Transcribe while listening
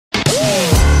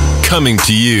Coming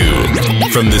to you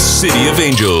from the City of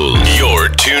Angels, you're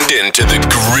tuned in to the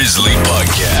Grizzly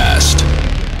Podcast.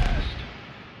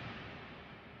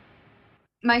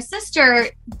 My sister,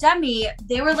 Demi,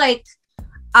 they were like,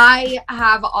 I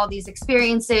have all these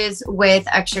experiences with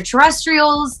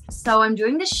extraterrestrials, so I'm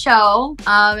doing this show,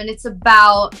 and it's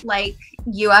about like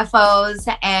UFOs,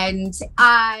 and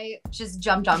I just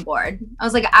jumped on board. I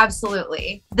was like,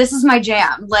 absolutely, this is my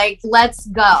jam, like, let's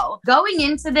go. Going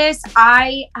into this,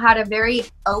 I had a very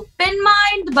open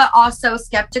mind, but also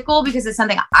skeptical because it's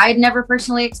something I'd never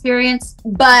personally experienced.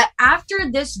 But after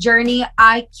this journey,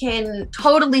 I can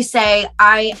totally say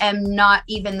I am not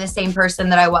even the same person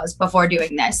that I was before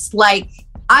doing this. Like,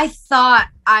 I thought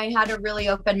I had a really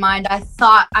open mind. I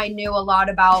thought I knew a lot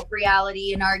about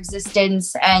reality and our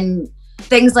existence and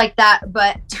things like that,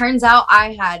 but turns out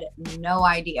I had no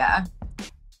idea.